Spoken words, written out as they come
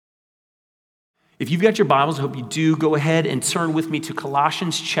If you've got your Bibles, I hope you do, go ahead and turn with me to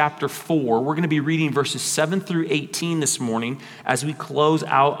Colossians chapter 4. We're going to be reading verses 7 through 18 this morning as we close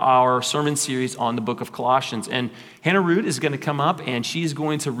out our sermon series on the book of Colossians. And Hannah Root is going to come up and she's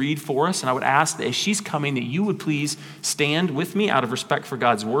going to read for us. And I would ask that as she's coming that you would please stand with me out of respect for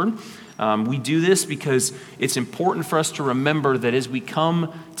God's word. We do this because it's important for us to remember that as we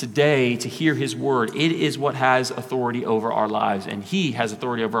come today to hear his word, it is what has authority over our lives, and he has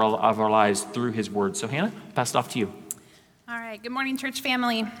authority over our lives through his word. So Hannah, pass it off to you. All right, good morning, church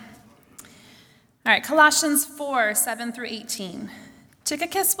family. All right, Colossians 4, 7 through 18.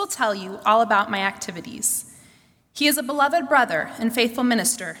 Tychicus will tell you all about my activities. He is a beloved brother and faithful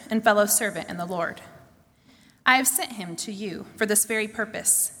minister and fellow servant in the Lord. I have sent him to you for this very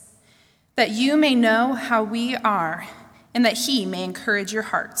purpose, that you may know how we are, and that he may encourage your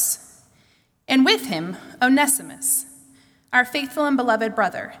hearts. And with him, Onesimus, our faithful and beloved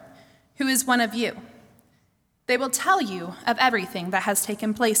brother, who is one of you. They will tell you of everything that has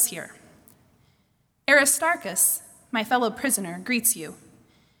taken place here. Aristarchus, my fellow prisoner, greets you,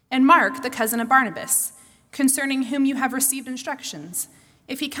 and Mark, the cousin of Barnabas, concerning whom you have received instructions.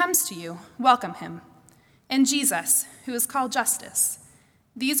 If he comes to you, welcome him. And Jesus, who is called Justus.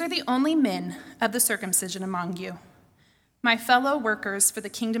 These are the only men of the circumcision among you, my fellow workers for the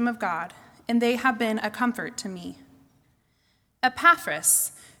kingdom of God, and they have been a comfort to me.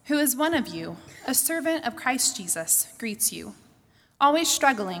 Epaphras, who is one of you, a servant of Christ Jesus, greets you, always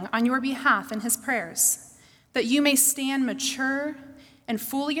struggling on your behalf in his prayers, that you may stand mature and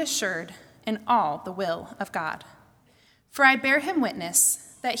fully assured in all the will of God. For I bear him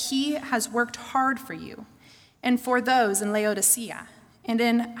witness that he has worked hard for you and for those in Laodicea and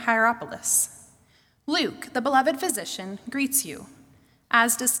in Hierapolis. Luke, the beloved physician, greets you,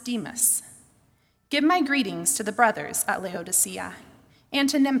 as does Demas. Give my greetings to the brothers at Laodicea, and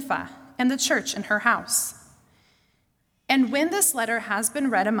to Nympha and the church in her house. And when this letter has been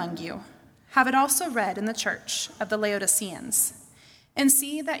read among you, have it also read in the church of the Laodiceans, and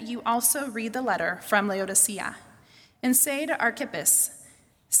see that you also read the letter from Laodicea, and say to Archippus,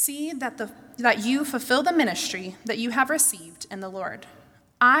 see that you fulfill the ministry that you have received in the Lord.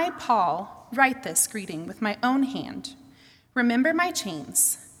 I, Paul, write this greeting with my own hand. Remember my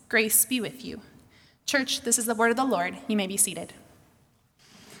chains. Grace be with you. Church, this is the word of the Lord. You may be seated.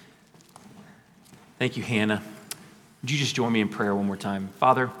 Thank you, Hannah. Would you just join me in prayer one more time?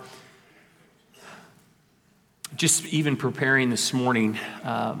 Father, just even preparing this morning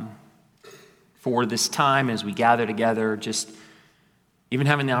for this time as we gather together, just even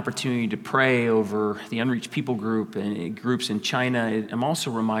having the opportunity to pray over the unreached people group and groups in China, I'm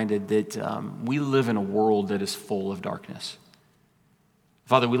also reminded that we live in a world that is full of darkness.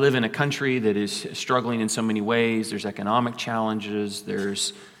 Father, we live in a country that is struggling in so many ways. There's economic challenges,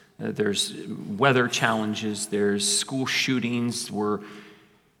 there's weather challenges, there's school shootings. We're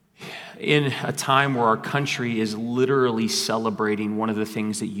in a time where our country is literally celebrating one of the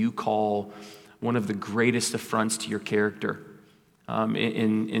things that you call one of the greatest affronts to your character.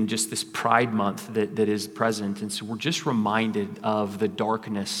 In just this Pride Month that is present. And so we're just reminded of the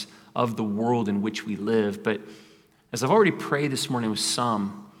darkness of the world in which we live. But as I've already prayed this morning with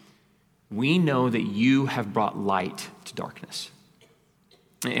some, we know that you have brought light to darkness.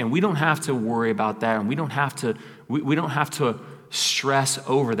 And we don't have to worry about that, and we don't have to stress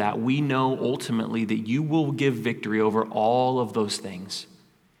over that. We know ultimately that you will give victory over all of those things.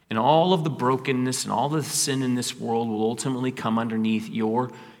 And all of the brokenness and all the sin in this world will ultimately come underneath your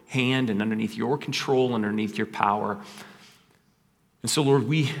hand and underneath your control, underneath your power. And so, Lord,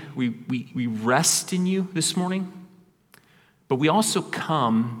 we rest in you this morning, but we also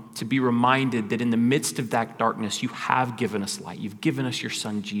come to be reminded that in the midst of that darkness, you have given us light. You've given us your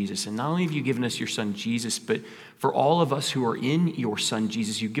son, Jesus. And not only have you given us your son, Jesus, but for all of us who are in your son,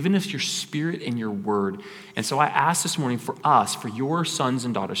 Jesus, you've given us your spirit and your word. And so I ask this morning for us, for your sons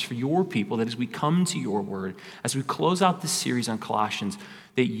and daughters, for your people, that as we come to your word, as we close out this series on Colossians,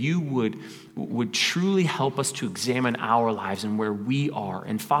 that you would truly help us to examine our lives and where we are.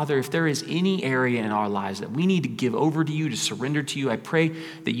 And Father, if there is any area in our lives that we need to give over to you, to surrender to you, I pray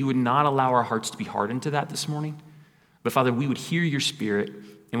that you would not allow our hearts to be hardened to that this morning. But Father, we would hear your spirit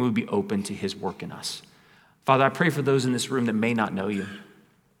and we would be open to his work in us. Father, I pray for those in this room that may not know you.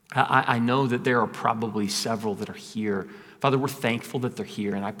 I know that there are probably several that are here. Father, we're thankful that they're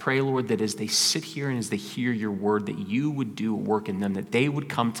here. And I pray, Lord, that as they sit here and as they hear your word, that you would do a work in them, that they would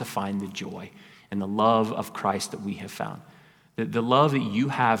come to find the joy and the love of Christ that we have found. The love that you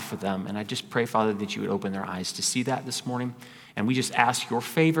have for them. And I just pray, Father, that you would open their eyes to see that this morning. And we just ask your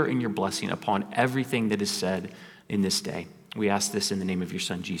favor and your blessing upon everything that is said in this day. We ask this in the name of your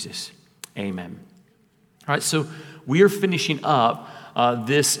son, Jesus. Amen. All right, so we are finishing up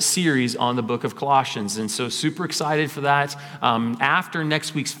this series on the book of Colossians. And so super excited for that. After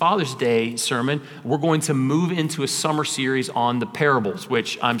next week's Father's Day sermon, we're going to move into a summer series on the parables,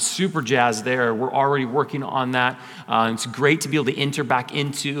 which I'm super jazzed there. We're already working on that. It's great to be able to enter back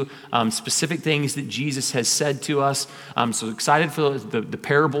into specific things that Jesus has said to us. So excited for the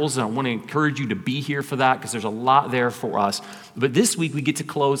parables, and I want to encourage you to be here for that because there's a lot there for us. But this week we get to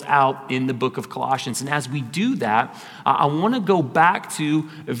close out in the book of Colossians. And as we do that, I want to go back to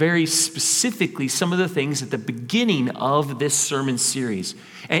very specifically some of the things at the beginning of this sermon series.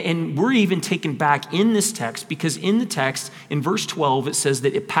 And we're even taken back in this text because in the text, in verse 12, it says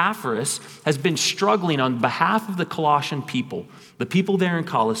that Epaphras has been struggling on behalf of the Colossian people, the people there in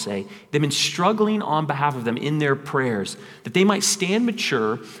Colossae. They've been struggling on behalf of them in their prayers, that they might stand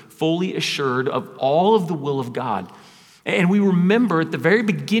mature, fully assured of all of the will of God. And we remember at the very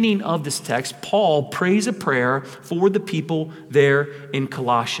beginning of this text, Paul prays a prayer for the people there in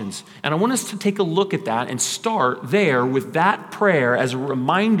Colossians. And I want us to take a look at that and start there with that prayer as a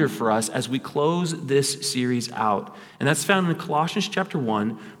reminder for us as we close this series out. And that's found in Colossians chapter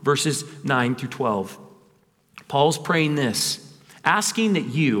 1, verses 9 through 12. Paul's praying this, asking that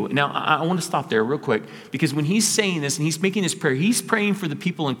you, now I want to stop there real quick, because when he's saying this and he's making this prayer, he's praying for the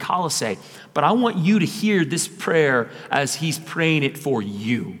people in Colossae, but I want you to hear this prayer as he's praying it for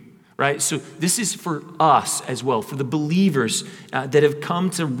you, right? So this is for us as well, for the believers that have come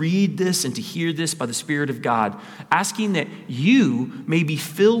to read this and to hear this by the Spirit of God, asking that you may be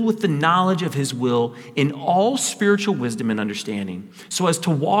filled with the knowledge of his will in all spiritual wisdom and understanding, so as to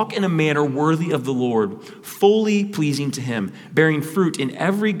walk in a manner worthy of the Lord, fully pleasing to him, bearing fruit in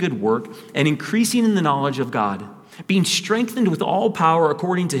every good work and increasing in the knowledge of God, being strengthened with all power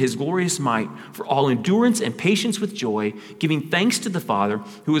according to his glorious might, for all endurance and patience with joy, giving thanks to the Father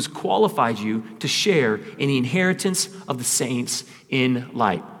who has qualified you to share in the inheritance of the saints in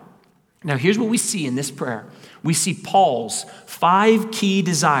light. Now, here's what we see in this prayer. We see Paul's 5 key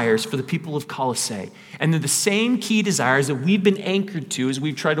desires for the people of Colossae. And they're the same key desires that we've been anchored to as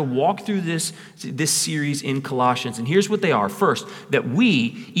we've tried to walk through this series in Colossians. And here's what they are. First, that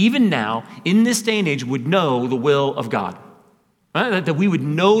we, even now, in this day and age, would know the will of God. Right? That we would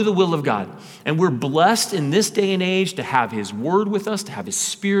know the will of God. And we're blessed in this day and age to have his word with us, to have his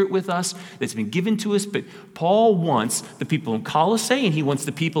Spirit with us that's been given to us. But Paul wants the people in Colossae, and he wants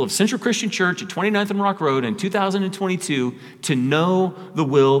the people of Central Christian Church at 29th and Rock Road in 2022 to know the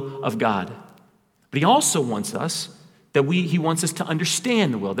will of God. But he also wants us he wants us to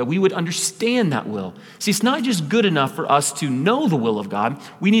understand the will, that we would understand that will. See, it's not just good enough for us to know the will of God.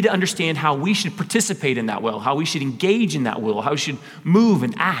 We need to understand how we should participate in that will, how we should engage in that will, how we should move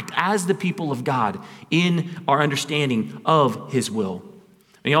and act as the people of God in our understanding of his will.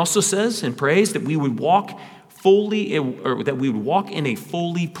 And he also says and prays that we would walk in a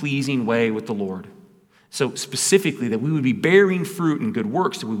fully pleasing way with the Lord. So specifically, that we would be bearing fruit and good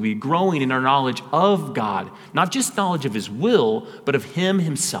works, that we would be growing in our knowledge of God, not just knowledge of his will, but of him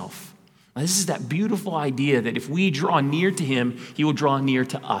himself. Now, this is that beautiful idea that if we draw near to him, he will draw near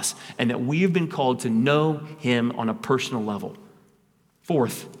to us, and that we have been called to know him on a personal level.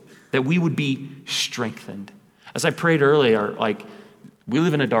 Fourth, that we would be strengthened. As I prayed earlier, we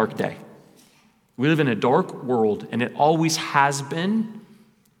live in a dark day. We live in a dark world, and it always has been.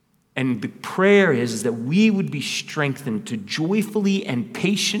 And the prayer is that we would be strengthened to joyfully and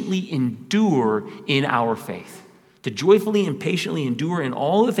patiently endure in our faith, to joyfully and patiently endure in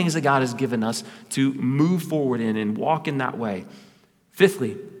all the things that God has given us to move forward in and walk in that way.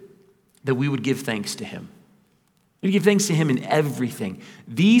 Fifthly, that we would give thanks to him. We give thanks to him in everything.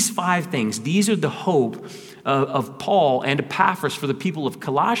 These 5 things, these are the hope of Paul and Epaphras for the people of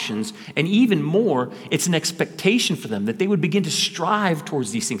Colossians, and even more, it's an expectation for them that they would begin to strive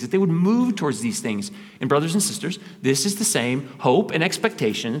towards these things, that they would move towards these things. And brothers and sisters, this is the same hope and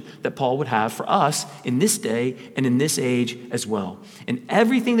expectation that Paul would have for us in this day and in this age as well. And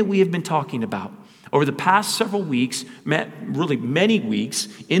everything that we have been talking about over the past several weeks, really many weeks,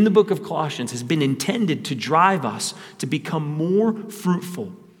 in the book of Colossians has been intended to drive us to become more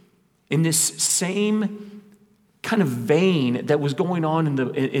fruitful in this same kind of vein that was going on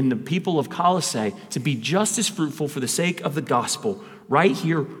in the people of Colossae, to be just as fruitful for the sake of the gospel right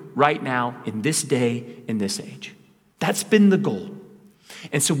here, right now, in this day, in this age. That's been the goal.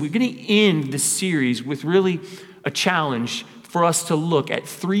 And so we're going to end this series with really a challenge for us to look at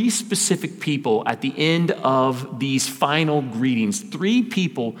 3 specific people at the end of these final greetings. 3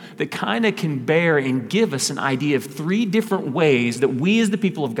 people that kind of can bear and give us an idea of 3 different ways that we as the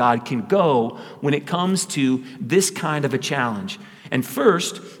people of God can go when it comes to this kind of a challenge. And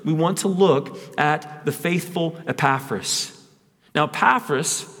first, we want to look at the faithful Epaphras. Now,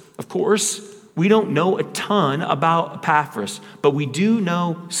 Epaphras, of course, we don't know a ton about Epaphras, but we do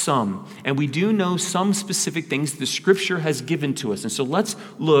know some. And we do know some specific things the Scripture has given to us. And so let's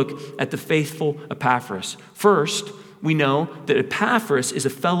look at the faithful Epaphras. First, we know that Epaphras is a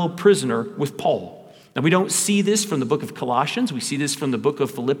fellow prisoner with Paul. Now, we don't see this from the book of Colossians. We see this from the book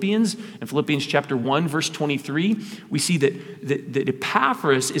of Philippians. In Philippians chapter 1, verse 23, we see that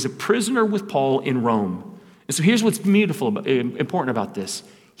Epaphras is a prisoner with Paul in Rome. And so here's what's important about this.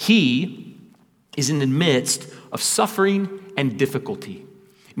 He is in the midst of suffering and difficulty,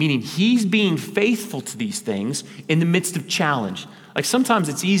 meaning he's being faithful to these things in the midst of challenge. Like sometimes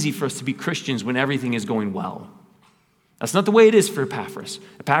it's easy for us to be Christians when everything is going well. That's not the way it is for Epaphras.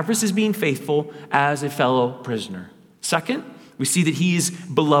 Epaphras is being faithful as a fellow prisoner. Second, we see that he is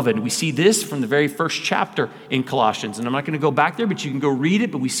beloved. We see this from the very first chapter in Colossians. And I'm not going to go back there, but you can go read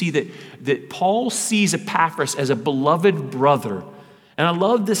it. But we see that Paul sees Epaphras as a beloved brother. And I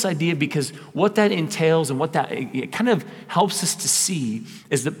love this idea because what that entails and what that it kind of helps us to see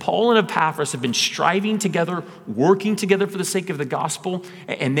is that Paul and Epaphras have been striving together, working together for the sake of the gospel,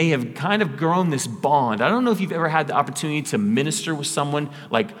 and they have kind of grown this bond. I don't know if you've ever had the opportunity to minister with someone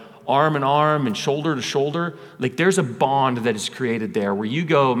like arm in arm and shoulder to shoulder. Like there's a bond that is created there where you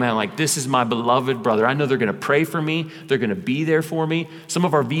go, man, like this is my beloved brother. I know they're going to pray for me. They're going to be there for me. Some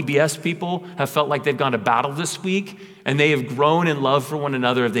of our VBS people have felt like they've gone to battle this week and they have grown in love for one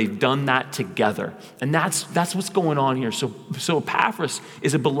another. They've done that together. And that's what's going on here. So Epaphras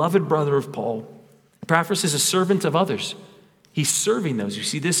is a beloved brother of Paul. Epaphras is a servant of others. He's serving those. You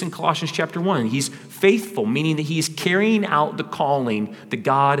see this in Colossians chapter 1. He's faithful, meaning that he's carrying out the calling that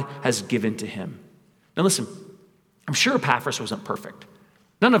God has given to him. Now listen, I'm sure Epaphras wasn't perfect.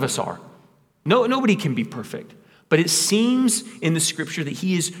 None of us are. Nobody can be perfect. But it seems in the Scripture that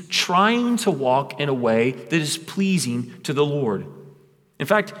he is trying to walk in a way that is pleasing to the Lord. In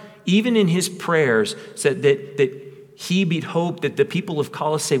fact, even in his prayers said that he would hope that the people of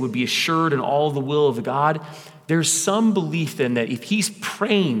Colossae would be assured in all the will of God. There's some belief then that if he's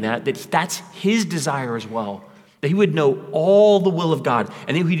praying that's his desire as well, that he would know all the will of God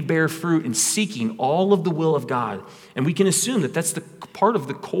and that he'd bear fruit in seeking all of the will of God. And we can assume that that's the part of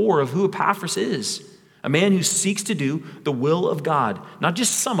the core of who Epaphras is, a man who seeks to do the will of God, not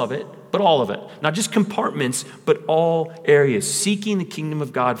just some of it, but all of it, not just compartments, but all areas, seeking the kingdom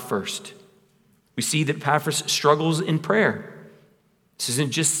of God first. We see that Epaphras struggles in prayer. This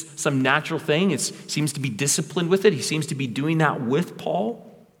isn't just some natural thing. It seems to be disciplined with it. He seems to be doing that with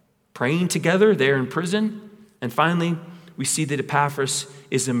Paul, praying together there in prison. And finally, we see that Epaphras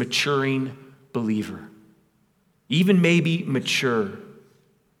is a maturing believer, even maybe mature.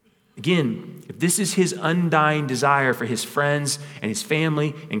 Again, if this is his undying desire for his friends and his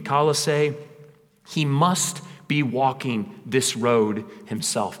family in Colossae, he must be walking this road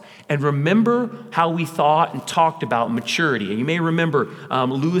himself. And remember how we thought and talked about maturity. And you may remember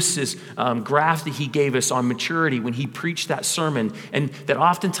Lewis's graph that he gave us on maturity when he preached that sermon. And that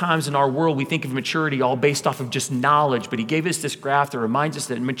oftentimes in our world, we think of maturity all based off of just knowledge. But he gave us this graph that reminds us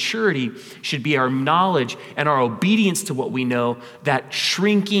that maturity should be our knowledge and our obedience to what we know, that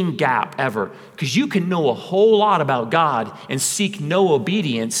shrinking gap ever. Because you can know a whole lot about God and seek no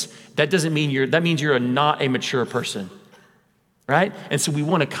obedience. That means you're not a mature person. Right? And so we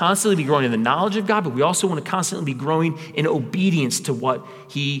want to constantly be growing in the knowledge of God, but we also want to constantly be growing in obedience to what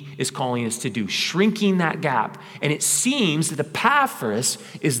he is calling us to do, shrinking that gap. And it seems that Epaphras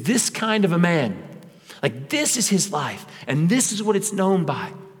is this kind of a man. Like this is his life, and this is what it's known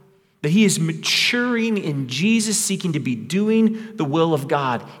by. That he is maturing in Jesus, seeking to be doing the will of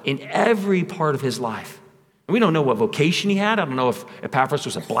God in every part of his life. We don't know what vocation he had. I don't know if Epaphras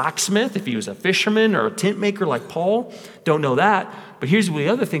was a blacksmith, if he was a fisherman or a tent maker like Paul. Don't know that. But here's the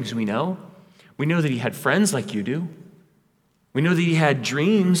other things we know. We know that he had friends like you do. We know that he had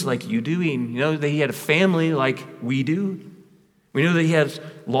dreams like you do. We know that he had a family like we do. We know that he has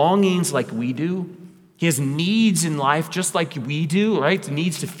longings like we do. He has needs in life just like we do, right?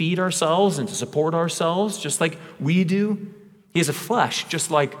 Needs to feed ourselves and to support ourselves just like we do. He has a flesh just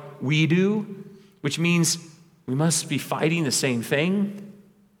like we do, which means we must be fighting the same thing.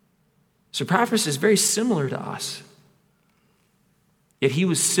 So Epaphras is very similar to us. Yet he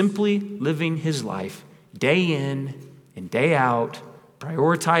was simply living his life day in and day out,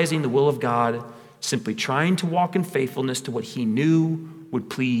 prioritizing the will of God, simply trying to walk in faithfulness to what he knew would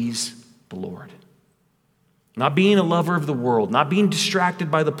please the Lord. Not being a lover of the world, not being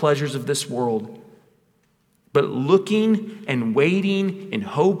distracted by the pleasures of this world, but looking and waiting and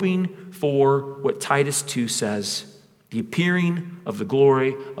hoping for what Titus 2 says, the appearing of the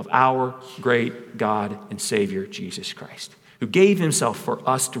glory of our great God and Savior, Jesus Christ, who gave himself for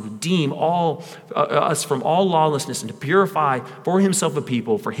us to redeem us from all lawlessness and to purify for himself a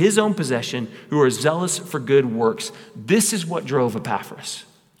people for his own possession who are zealous for good works. This is what drove Epaphras.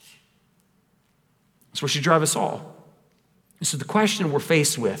 It's what should drive us all. And so the question we're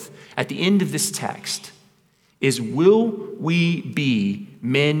faced with at the end of this text is, will we be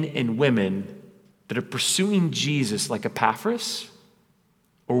men and women that are pursuing Jesus like Epaphras,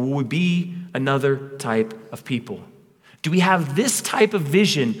 or will we be another type of people? Do we have this type of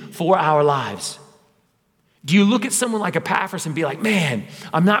vision for our lives? Do you look at someone like Epaphras and be like, man,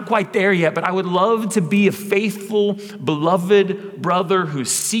 I'm not quite there yet, but I would love to be a faithful, beloved brother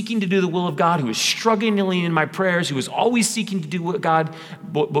who's seeking to do the will of God, who is struggling in my prayers, who is always seeking to do what God,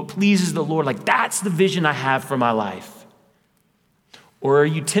 what pleases the Lord. Like, that's the vision I have for my life. Or are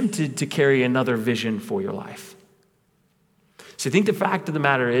you tempted to carry another vision for your life? So I think the fact of the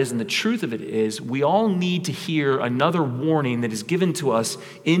matter is, and the truth of it is, we all need to hear another warning that is given to us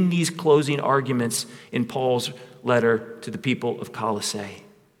in these closing arguments in Paul's letter to the people of Colossae.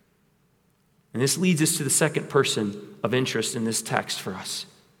 And this leads us to the second person of interest in this text for us.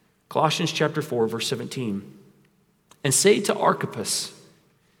 Colossians chapter 4, verse 17. And say to Archippus,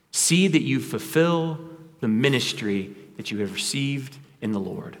 see that you fulfill the ministry that you have received in the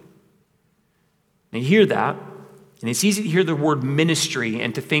Lord. Now you hear that, and it's easy to hear the word ministry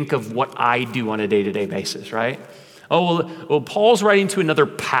and to think of what I do on a day-to-day basis, right? Well, Paul's writing to another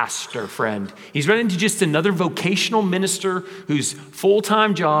pastor friend. He's writing to just another vocational minister whose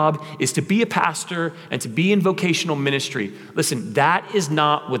full-time job is to be a pastor and to be in vocational ministry. Listen, that is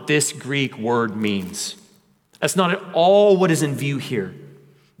not what this Greek word means. That's not at all what is in view here.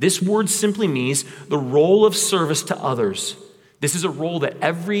 This word simply means the role of service to others. This is a role that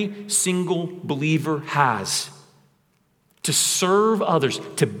every single believer has. To serve others,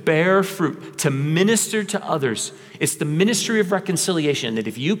 to bear fruit, to minister to others. It's the ministry of reconciliation that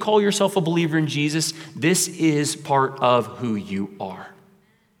if you call yourself a believer in Jesus, this is part of who you are.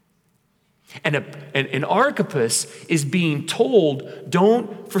 And Archippus is being told,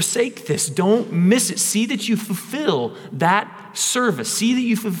 don't forsake this, don't miss it. See that you fulfill that service. See that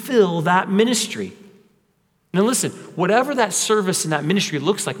you fulfill that ministry. Now listen, whatever that service and that ministry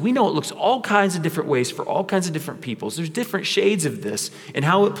looks like, we know it looks all kinds of different ways for all kinds of different peoples. There's different shades of this and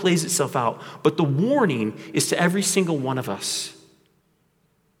how it plays itself out. But the warning is to every single one of us.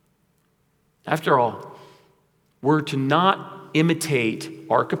 After all, we're to not imitate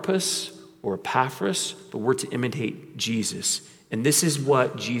Archippus or Epaphras, but we're to imitate Jesus. And this is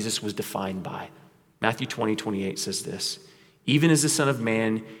what Jesus was defined by. Matthew 20:28 says this. Even as the Son of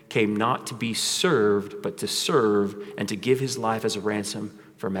Man came not to be served, but to serve and to give his life as a ransom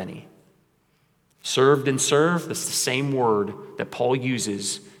for many. Served and serve, that's the same word that Paul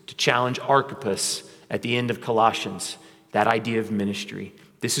uses to challenge Archippus at the end of Colossians, that idea of ministry.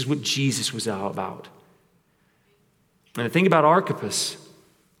 This is what Jesus was all about. And the thing about Archippus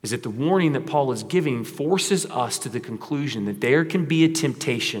is that the warning that Paul is giving forces us to the conclusion that there can be a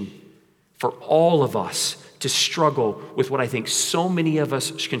temptation for all of us to struggle with what I think so many of us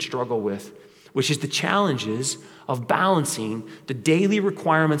can struggle with, which is the challenges of balancing the daily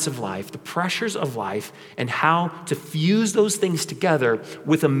requirements of life, the pressures of life, and how to fuse those things together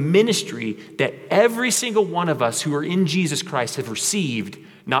with a ministry that every single one of us who are in Jesus Christ have received,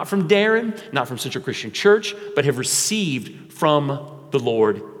 not from Darren, not from Central Christian Church, but have received from the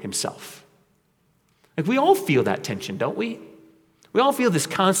Lord himself. Like, we all feel that tension, don't we? We all feel this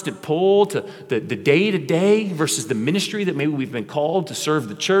constant pull to the day-to-day versus the ministry that maybe we've been called to serve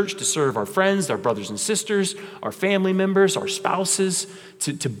the church, to serve our friends, our brothers and sisters, our family members, our spouses,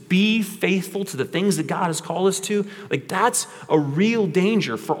 to be faithful to the things that God has called us to. Like, that's a real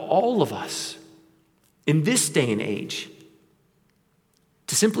danger for all of us in this day and age.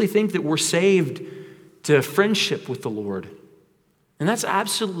 To simply think that we're saved to friendship with the Lord. And that's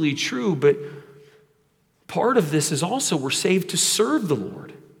absolutely true, but part of this is also we're saved to serve the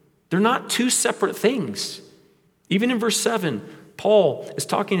Lord. They're not two separate things. Even in verse 7, Paul is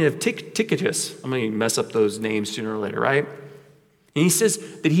talking to Tychicus. I'm going to mess up those names sooner or later, right? And he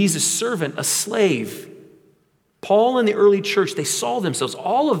says that he's a servant, a slave. Paul and the early church,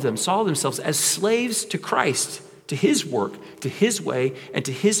 all of them saw themselves as slaves to Christ, to his work, to his way, and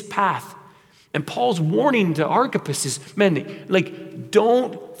to his path. And Paul's warning to Archippus is, man, like,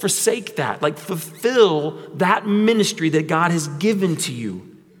 don't forsake that. Like, fulfill that ministry that God has given to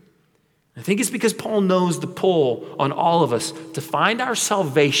you. I think it's because Paul knows the pull on all of us to find our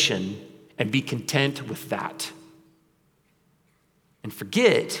salvation and be content with that. And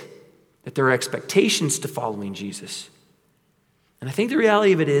forget that there are expectations to following Jesus. And I think the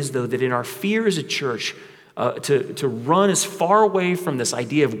reality of it is, though, that in our fear as a church, to run as far away from this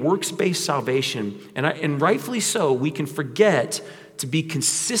idea of works-based salvation, and rightfully so, we can forget to be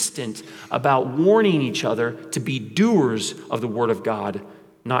consistent about warning each other to be doers of the Word of God,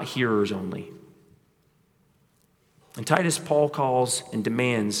 not hearers only. In Titus, Paul calls and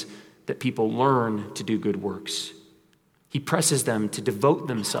demands that people learn to do good works. He presses them to devote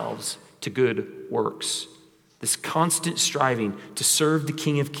themselves to good works. This constant striving to serve the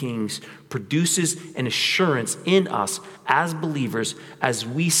King of Kings produces an assurance in us as believers as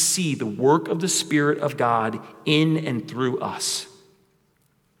we see the work of the Spirit of God in and through us.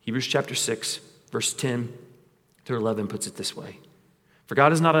 Hebrews chapter 6, verse 10 through 11 puts it this way. For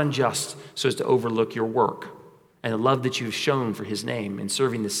God is not unjust so as to overlook your work and the love that you have shown for his name in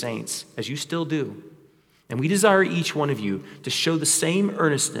serving the saints, as you still do. And we desire each one of you to show the same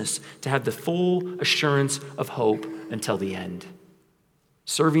earnestness, to have the full assurance of hope until the end.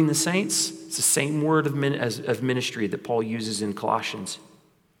 Serving the saints, it's the same word of ministry that Paul uses in Colossians.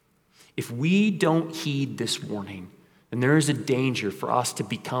 If we don't heed this warning, then there is a danger for us to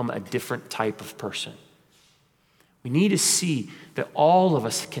become a different type of person. We need to see that all of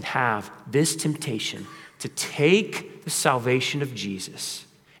us can have this temptation to take the salvation of Jesus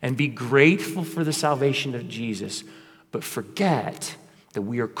and be grateful for the salvation of Jesus, but forget that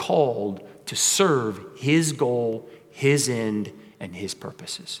we are called to serve his goal, his end, and his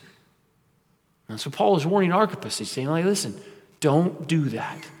purposes. And so Paul is warning Archippus. He's saying, listen, don't do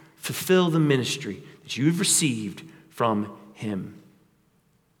that. Fulfill the ministry that you've received from him.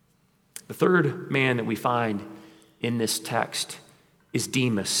 The third man that we find in this text is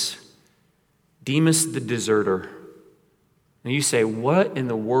Demas. Demas the deserter. And you say, what in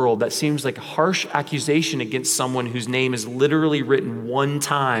the world? That seems like a harsh accusation against someone whose name is literally written one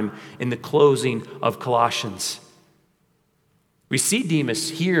time in the closing of Colossians. We see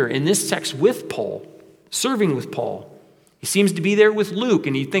Demas here in this text with Paul, serving with Paul. He seems to be there with Luke,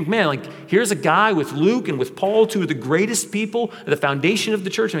 and you think, man, here's a guy with Luke and with Paul, two of the greatest people at the foundation of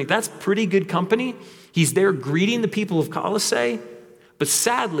the church. That's pretty good company. He's there greeting the people of Colossae, but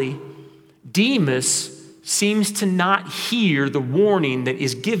sadly, Demas seems to not hear the warning that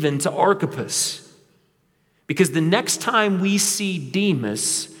is given to Archippus. Because the next time we see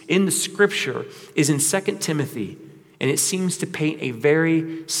Demas in the scripture is in 2 Timothy, and it seems to paint a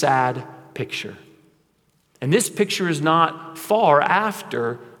very sad picture. And this picture is not far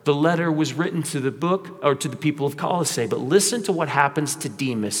after the letter was written to the book or to the people of Colossae, but listen to what happens to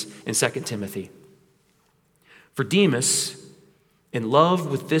Demas in 2 Timothy. For Demas, in love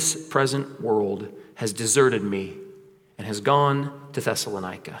with this present world, has deserted me and has gone to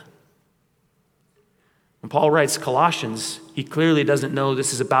Thessalonica. When Paul writes Colossians, he clearly doesn't know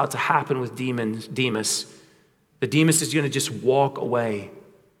this is about to happen with Demas. That Demas is going to just walk away.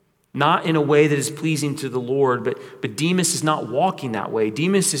 Not in a way that is pleasing to the Lord, but Demas is not walking that way.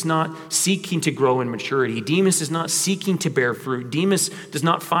 Demas is not seeking to grow in maturity. Demas is not seeking to bear fruit. Demas does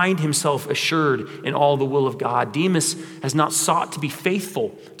not find himself assured in all the will of God. Demas has not sought to be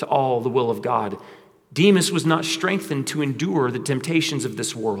faithful to all the will of God. Demas was not strengthened to endure the temptations of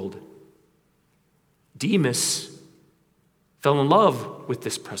this world. Demas fell in love with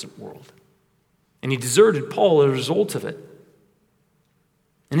this present world, and he deserted Paul as a result of it.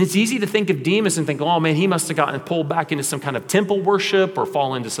 And it's easy to think of Demas and think, oh man, he must have gotten pulled back into some kind of temple worship or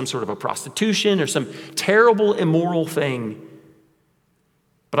fall into some sort of a prostitution or some terrible immoral thing.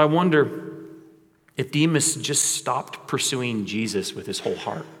 But I wonder if Demas just stopped pursuing Jesus with his whole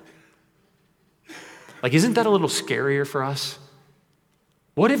heart. Isn't that a little scarier for us?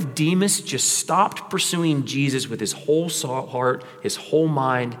 What if Demas just stopped pursuing Jesus with his whole heart, his whole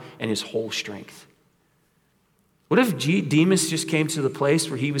mind, and his whole strength? What if Demas just came to the place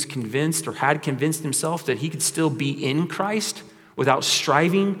where he was convinced or had convinced himself that he could still be in Christ without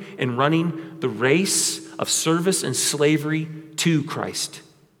striving and running the race of service and slavery to Christ?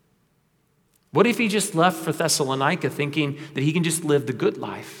 What if he just left for Thessalonica thinking that he can just live the good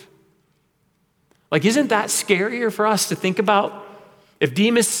life? Isn't that scarier for us to think about? If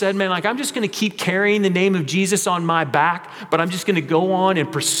Demas said, man, I'm just going to keep carrying the name of Jesus on my back, but I'm just going to go on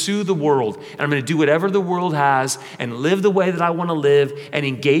and pursue the world. And I'm going to do whatever the world has and live the way that I want to live and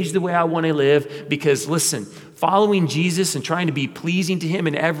engage the way I want to live. Because listen, following Jesus and trying to be pleasing to him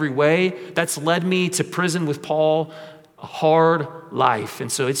in every way, that's led me to prison with Paul, a hard life.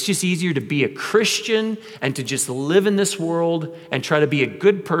 And so it's just easier to be a Christian and to just live in this world and try to be a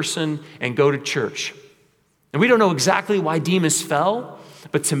good person and go to church. And we don't know exactly why Demas fell,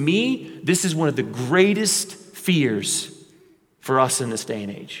 but to me, this is one of the greatest fears for us in this day and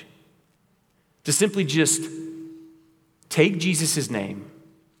age. To simply just take Jesus' name,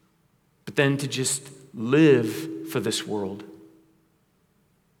 but then to just live for this world.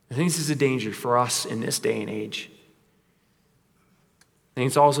 I think this is a danger for us in this day and age. I think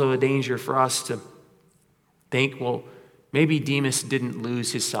it's also a danger for us to think, well, maybe Demas didn't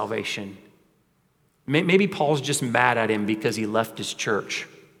lose his salvation. Maybe Paul's just mad at him because he left his church,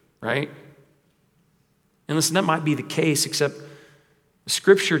 right? And listen, that might be the case, except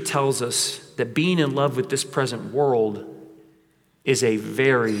Scripture tells us that being in love with this present world is a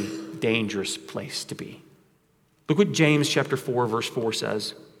very dangerous place to be. Look what James chapter 4, verse 4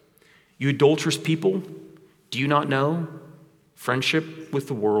 says. You adulterous people, do you not know? Friendship with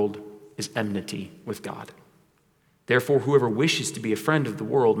the world is enmity with God. Therefore, whoever wishes to be a friend of the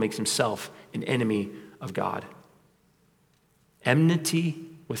world makes himself an enemy of God. Enmity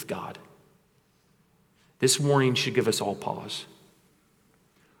with God. This warning should give us all pause.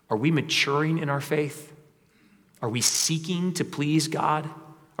 Are we maturing in our faith? Are we seeking to please God?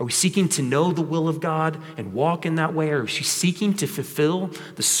 Are we seeking to know the will of God and walk in that way? Are we seeking to fulfill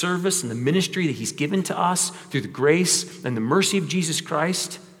the service and the ministry that he's given to us through the grace and the mercy of Jesus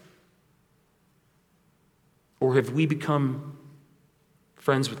Christ? Or have we become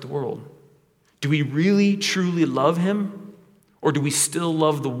friends with the world? Do we really, truly love him? Or do we still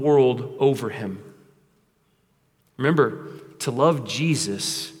love the world over him? Remember, to love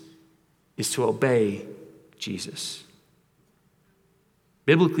Jesus is to obey Jesus.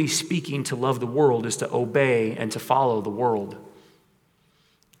 Biblically speaking, to love the world is to obey and to follow the world.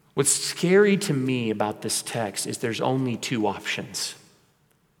 What's scary to me about this text is there's only two options.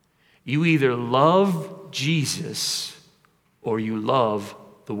 You either love Jesus or you love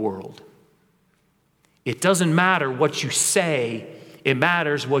the world. It doesn't matter what you say, it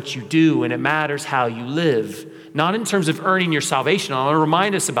matters what you do, and it matters how you live. Not in terms of earning your salvation, I want to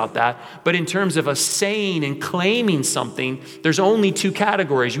remind us about that, but in terms of us saying and claiming something, there's only two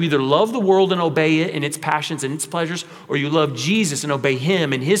categories. You either love the world and obey it and its passions and its pleasures, or you love Jesus and obey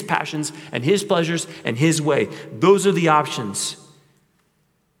him and his passions and his pleasures and his way. Those are the options.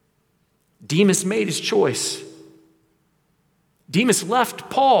 Demas made his choice. Demas left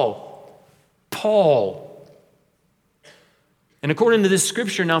Paul. And according to this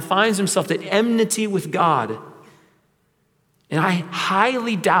scripture, now finds himself at enmity with God. And I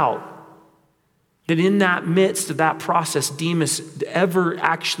highly doubt that in that midst of that process, Demas ever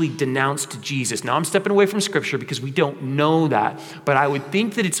actually denounced Jesus. Now, I'm stepping away from scripture because we don't know that. But I would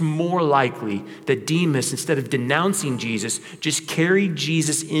think that it's more likely that Demas, instead of denouncing Jesus, just carried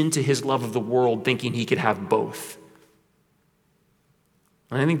Jesus into his love of the world, thinking he could have both.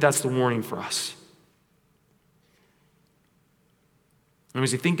 And I think that's the warning for us. And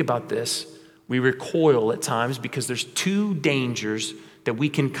as we think about this, we recoil at times because there's two dangers that we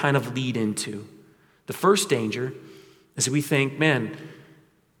can kind of lead into. The first danger is that we think, man,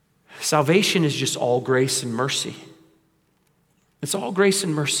 salvation is just all grace and mercy. It's all grace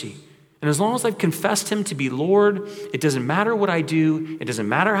and mercy. And as long as I've confessed him to be Lord, it doesn't matter what I do. It doesn't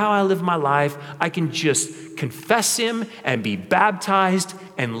matter how I live my life. I can just confess him and be baptized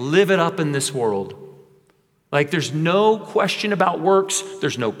and live it up in this world. Like there's no question about works.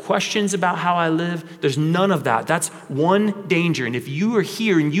 There's no questions about how I live. There's none of that. That's one danger. And if you are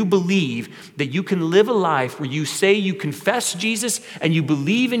here and you believe that you can live a life where you say you confess Jesus and you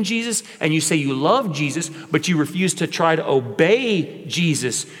believe in Jesus and you say you love Jesus, but you refuse to try to obey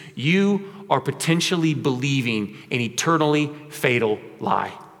Jesus, you are potentially believing an eternally fatal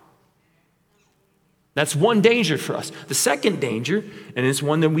lie. That's one danger for us. The second danger, and it's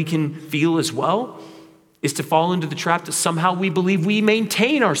one that we can feel as well, is to fall into the trap that somehow we believe we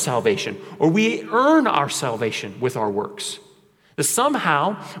maintain our salvation or we earn our salvation with our works. That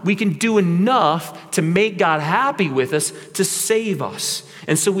somehow we can do enough to make God happy with us to save us.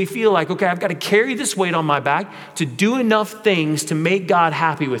 And so we feel like, okay, I've got to carry this weight on my back to do enough things to make God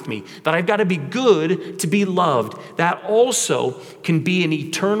happy with me. That I've got to be good to be loved. That also can be an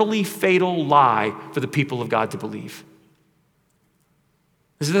eternally fatal lie for the people of God to believe.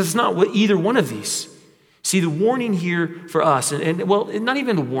 That's not what either one of these. See, the warning here for us, and not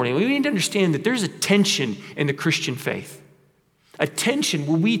even the warning, we need to understand that there's a tension in the Christian faith. A tension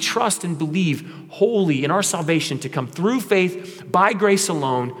where we trust and believe wholly in our salvation to come through faith by grace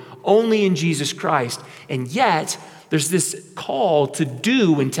alone, only in Jesus Christ. And yet, there's this call to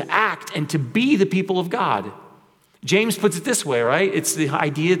do and to act and to be the people of God. James puts it this way, right? It's the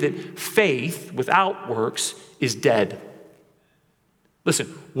idea that faith without works is dead.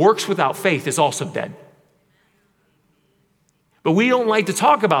 Listen, works without faith is also dead. But we don't like to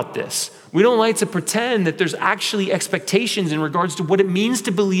talk about this. We don't like to pretend that there's actually expectations in regards to what it means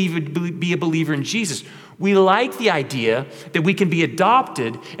to believe, be a believer in Jesus. We like the idea that we can be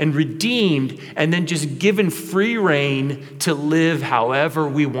adopted and redeemed and then just given free rein to live however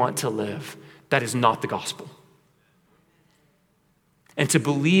we want to live. That is not the gospel. And to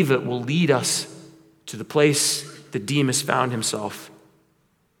believe it will lead us to the place that Demas found himself,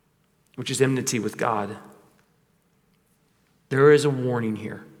 which is enmity with God. There is a warning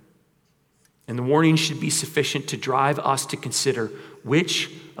here. And the warning should be sufficient to drive us to consider which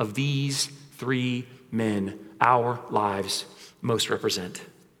of these three men our lives most represent.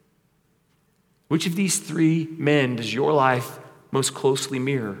 Which of these three men does your life most closely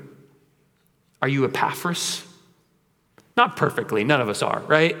mirror? Are you Epaphras? Not perfectly, none of us are,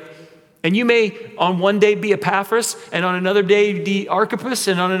 right? And you may on one day be Epaphras, and on another day be Archippus,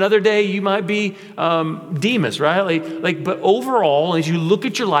 and on another day you might be Demas, right? But overall, as you look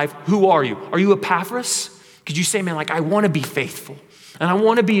at your life, who are you? Are you Epaphras? Could you say, man, I want to be faithful, and I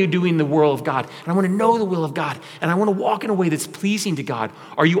want to be doing the will of God, and I want to know the will of God, and I want to walk in a way that's pleasing to God?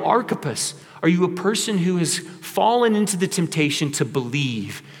 Are you Archippus? Are you a person who has fallen into the temptation to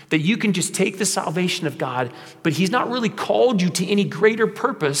believe that you can just take the salvation of God, but he's not really called you to any greater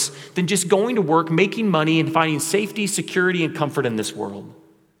purpose than just going to work, making money, and finding safety, security, and comfort in this world?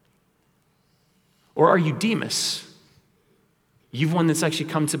 Or are you Demas? You've one that's actually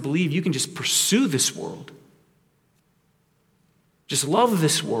come to believe you can just pursue this world, just love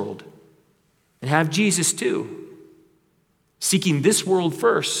this world, and have Jesus too. Seeking this world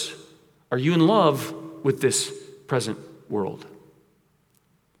first. Are you in love with this present world?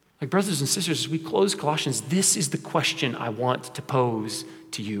 Brothers and sisters, as we close Colossians, this is the question I want to pose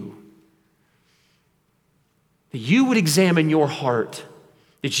to you. That you would examine your heart,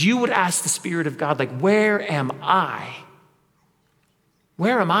 that you would ask the Spirit of God, where am I?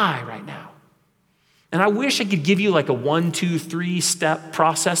 Where am I right now? And I wish I could give you a 1, 2, 3 step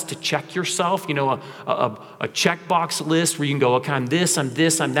process to check yourself, a checkbox list where you can go, okay, I'm this, I'm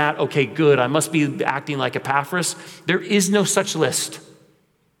that. Okay, good. I must be acting like Epaphras. There is no such list.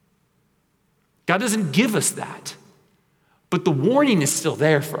 God doesn't give us that. But the warning is still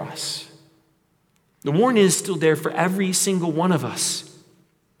there for us. The warning is still there for every single one of us.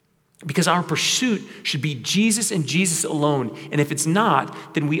 Because our pursuit should be Jesus and Jesus alone. And if it's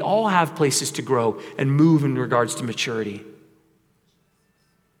not, then we all have places to grow and move in regards to maturity.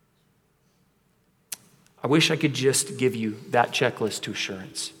 I wish I could just give you that checklist to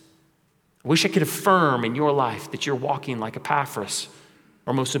assurance. I wish I could affirm in your life that you're walking like Epaphras,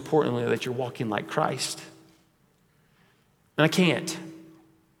 or most importantly, that you're walking like Christ. And I can't.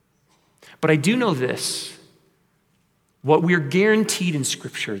 But I do know this. What we are guaranteed in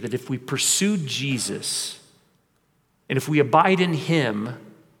Scripture, that if we pursue Jesus and if we abide in him,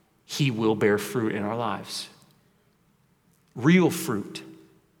 he will bear fruit in our lives. Real fruit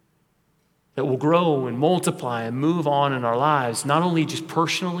that will grow and multiply and move on in our lives, not only just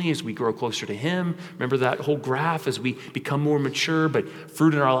personally as we grow closer to him. Remember that whole graph as we become more mature, but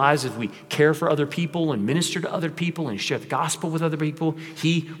fruit in our lives as we care for other people and minister to other people and share the gospel with other people.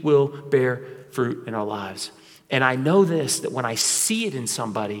 He will bear fruit in our lives. And I know this, that when I see it in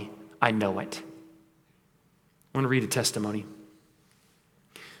somebody, I know it. I want to read a testimony.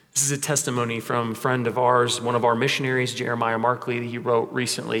 This is a testimony from a friend of ours, one of our missionaries, Jeremiah Markley, that he wrote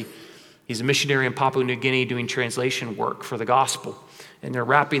recently. He's a missionary in Papua New Guinea doing translation work for the gospel. And they're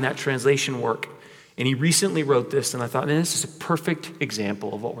wrapping that translation work. And he recently wrote this, and I thought, man, this is a perfect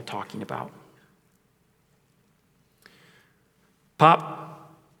example of what we're talking about.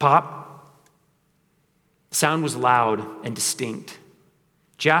 Pop, pop. Sound was loud and distinct.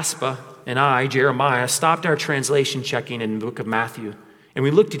 Jasper and I, Jeremiah, stopped our translation checking in the book of Matthew, and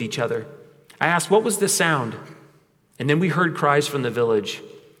we looked at each other. I asked, what was the sound? And then we heard cries from the village.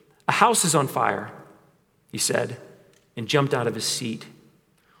 A house is on fire, he said, and jumped out of his seat.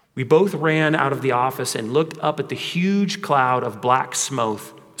 We both ran out of the office and looked up at the huge cloud of black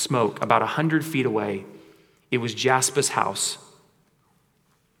smoke about 100 feet away. It was Jasper's house.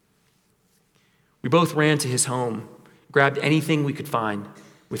 We both ran to his home, grabbed anything we could find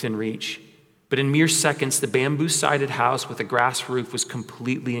within reach. But in mere seconds, the bamboo-sided house with a grass roof was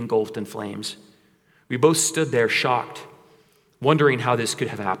completely engulfed in flames. We both stood there shocked, wondering how this could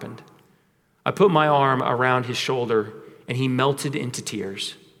have happened. I put my arm around his shoulder, and he melted into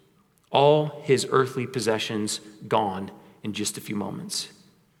tears. All his earthly possessions gone in just a few moments.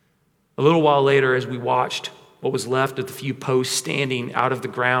 A little while later, as we watched what was left of the few posts standing out of the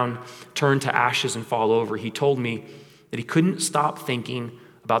ground turn to ashes and fall over, he told me that he couldn't stop thinking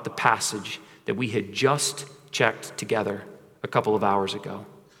about the passage that we had just checked together a couple of hours ago.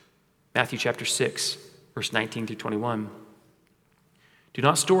 Matthew chapter 6, verse 19 through 21. Do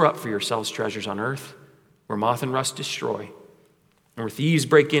not store up for yourselves treasures on earth, where moth and rust destroy, and where thieves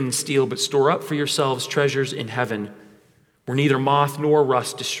break in and steal, but store up for yourselves treasures in heaven, where neither moth nor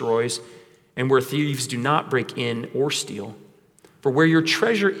rust destroys, and where thieves do not break in or steal. For where your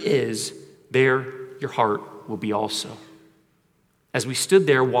treasure is, there your heart will be also. As we stood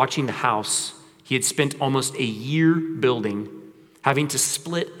there watching the house he had spent almost a year building, having to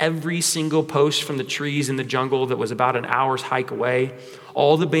split every single post from the trees in the jungle that was about an hour's hike away,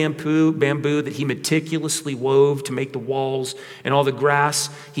 all the bamboo that he meticulously wove to make the walls, and all the grass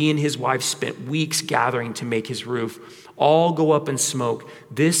he and his wife spent weeks gathering to make his roof, all go up in smoke.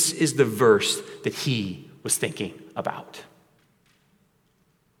 This is the verse that he was thinking about.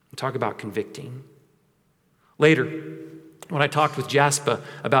 Talk about convicting. Later, when I talked with Jasper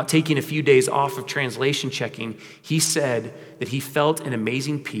about taking a few days off of translation checking, he said that he felt an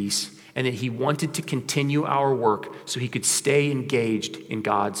amazing peace and that he wanted to continue our work so he could stay engaged in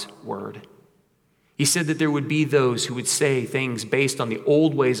God's word. He said that there would be those who would say things based on the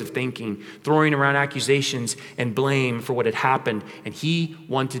old ways of thinking, throwing around accusations and blame for what had happened, and he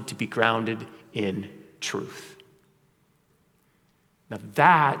wanted to be grounded in truth. Now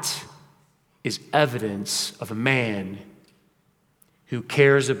that is evidence of a man who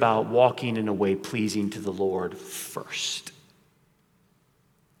cares about walking in a way pleasing to the Lord first.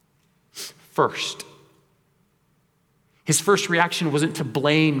 First. His first reaction wasn't to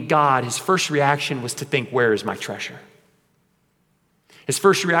blame God. His first reaction was to think, where is my treasure? His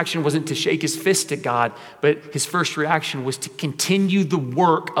first reaction wasn't to shake his fist at God, but his first reaction was to continue the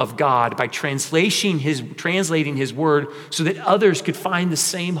work of God by translating his word so that others could find the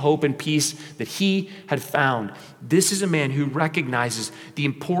same hope and peace that he had found. This is a man who recognizes the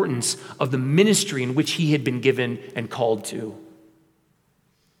importance of the ministry in which he had been given and called to.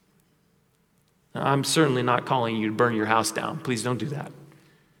 Now, I'm certainly not calling you to burn your house down. Please don't do that.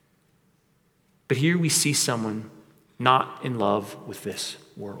 But here we see someone not in love with this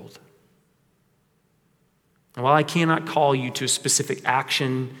world. And while I cannot call you to a specific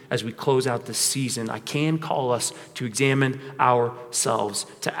action as we close out this season, I can call us to examine ourselves,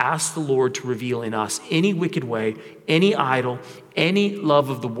 to ask the Lord to reveal in us any wicked way, any idol, any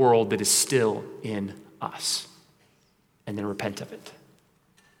love of the world that is still in us, and then repent of it.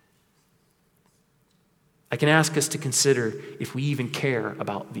 I can ask us to consider if we even care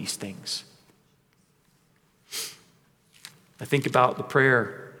about these things. I think about the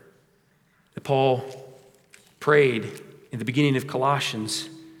prayer that Paul prayed in the beginning of Colossians,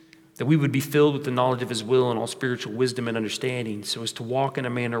 that we would be filled with the knowledge of his will and all spiritual wisdom and understanding, so as to walk in a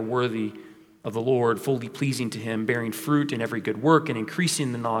manner worthy of the Lord, fully pleasing to him, bearing fruit in every good work and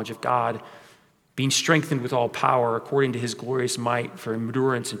increasing the knowledge of God, being strengthened with all power according to his glorious might for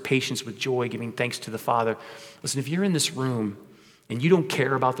endurance and patience with joy, giving thanks to the Father. Listen, if you're in this room and you don't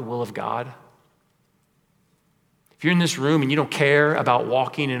care about the will of God, if you're in this room and you don't care about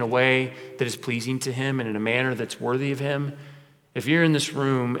walking in a way that is pleasing to him and in a manner that's worthy of him, if you're in this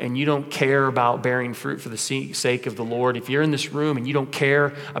room and you don't care about bearing fruit for the sake of the Lord, if you're in this room and you don't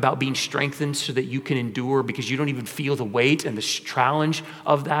care about being strengthened so that you can endure because you don't even feel the weight and the challenge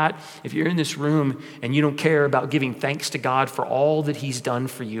of that, if you're in this room and you don't care about giving thanks to God for all that he's done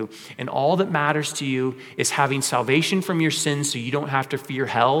for you, and all that matters to you is having salvation from your sins so you don't have to fear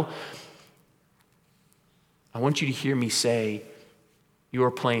hell, I want you to hear me say, you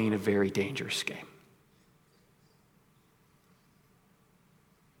are playing a very dangerous game.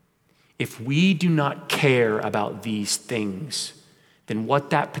 If we do not care about these things, then what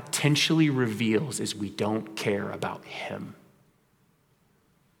that potentially reveals is we don't care about him.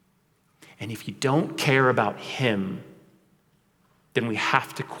 And if you don't care about him, then we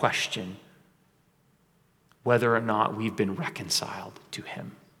have to question whether or not we've been reconciled to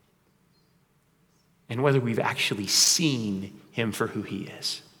him, and whether we've actually seen him for who he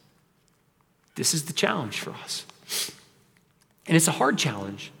is. This is the challenge for us. And it's a hard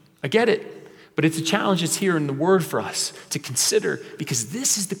challenge. I get it. But it's a challenge that's here in the word for us to consider, because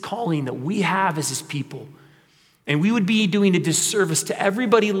this is the calling that we have as his people. And we would be doing a disservice to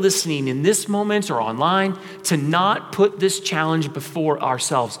everybody listening in this moment or online to not put this challenge before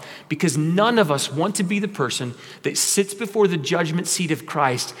ourselves, because none of us want to be the person that sits before the judgment seat of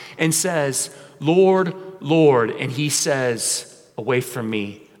Christ and says, Lord, Lord, and he says, away from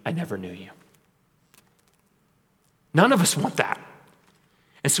me, I never knew you. None of us want that.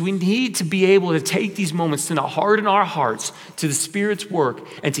 And so we need to be able to take these moments to not harden our hearts to the Spirit's work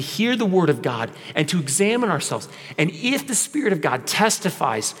and to hear the word of God and to examine ourselves. And if the Spirit of God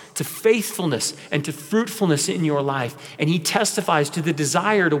testifies to faithfulness and to fruitfulness in your life, and he testifies to the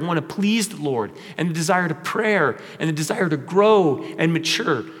desire to want to please the Lord and the desire to prayer and the desire to grow and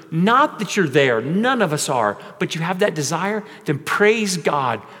mature, not that you're there, none of us are, but you have that desire, then praise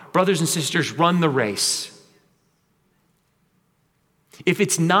God. Brothers and sisters, run the race. If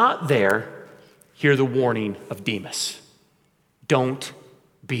it's not there, hear the warning of Demas. Don't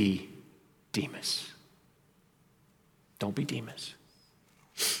be Demas. Don't be Demas.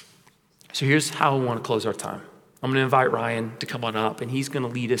 So here's how I want to close our time. I'm going to invite Ryan to come on up, and he's going to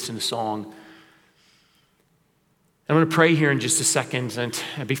lead us in a song. I'm going to pray here in just a second,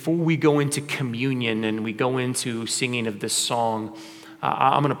 and before we go into communion and we go into singing of this song,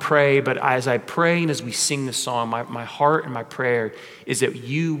 I'm going to pray, but as I pray and as we sing the song, my heart and my prayer is that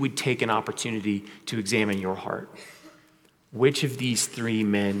you would take an opportunity to examine your heart. Which of these three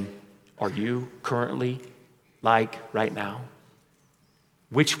men are you currently like right now?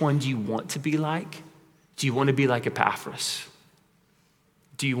 Which one do you want to be like? Do you want to be like Epaphras?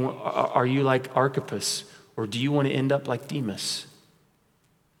 Are you like Archippus, or do you want to end up like Demas?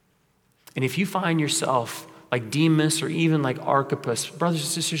 And if you find yourself like Demas or even like Archippus, brothers and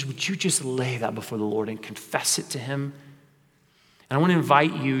sisters, would you just lay that before the Lord and confess it to him? And I want to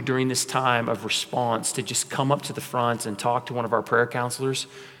invite you during this time of response to just come up to the front and talk to one of our prayer counselors.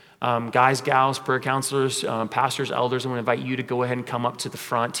 Guys, gals, prayer counselors, pastors, elders, I want to invite you to go ahead and come up to the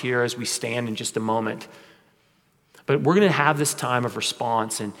front here as we stand in just a moment. But we're going to have this time of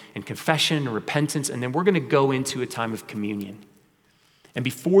response and confession and repentance, and then we're going to go into a time of communion. And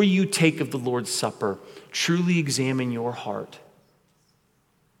before you take of the Lord's Supper, truly examine your heart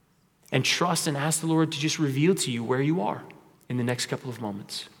and trust and ask the Lord to just reveal to you where you are in the next couple of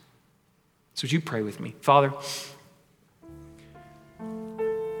moments. So would you pray with me? Father,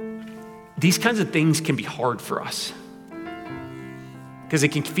 these kinds of things can be hard for us because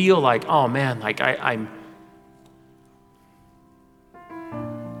it can feel like, oh man, like I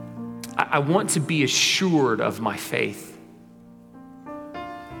want to be assured of my faith.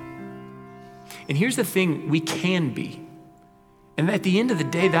 And here's the thing, we can be. And at the end of the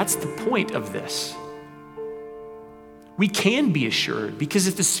day, that's the point of this. We can be assured because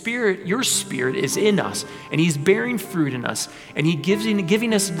if the Spirit, your Spirit is in us and he's bearing fruit in us and he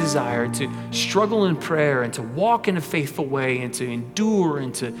giving us a desire to struggle in prayer and to walk in a faithful way and to endure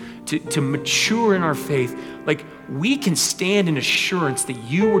and to mature in our faith, like we can stand in assurance that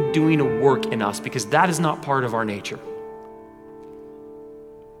you are doing a work in us because that is not part of our nature.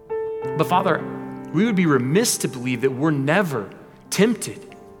 But Father, we would be remiss to believe that we're never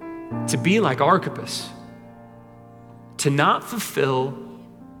tempted to be like Archippus, to not fulfill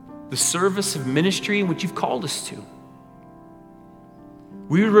the service of ministry in which you've called us to.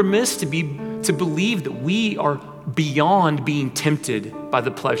 We would be remiss to believe that we are beyond being tempted by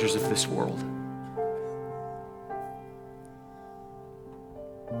the pleasures of this world.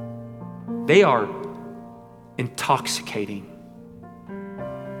 They are intoxicating.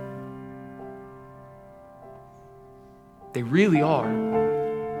 They really are.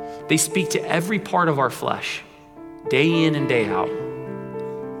 They speak to every part of our flesh, day in and day out.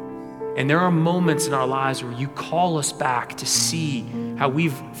 And there are moments in our lives where you call us back to see how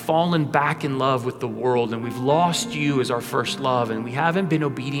we've fallen back in love with the world and we've lost you as our first love and we haven't been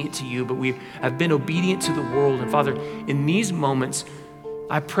obedient to you, but we have been obedient to the world. And Father, in these moments,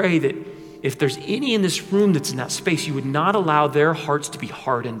 I pray that if there's any in this room that's in that space, you would not allow their hearts to be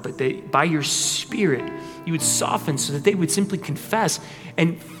hardened, but by your Spirit, you would soften so that they would simply confess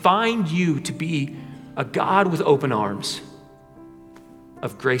and find you to be a God with open arms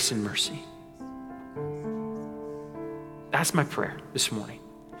of grace and mercy. That's my prayer this morning,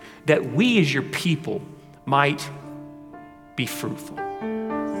 that we as your people might be fruitful.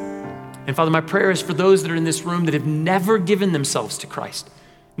 And Father, my prayer is for those that are in this room that have never given themselves to Christ,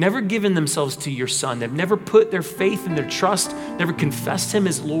 never given themselves to your Son. They've never put their faith and their trust, never confessed him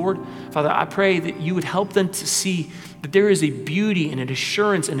as Lord. Father, I pray that you would help them to see that there is a beauty and an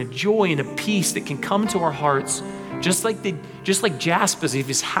assurance and a joy and a peace that can come to our hearts, just like Jaspis, if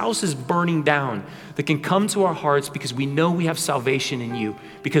his house is burning down, that can come to our hearts because we know we have salvation in you,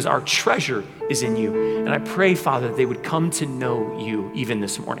 because our treasure is in you. And I pray, Father, that they would come to know you even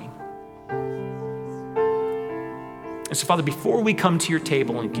this morning. And so, Father, before we come to your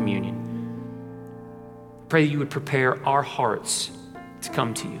table in communion, I pray that you would prepare our hearts to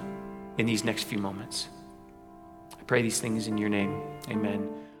come to you in these next few moments. I pray these things in your name. Amen.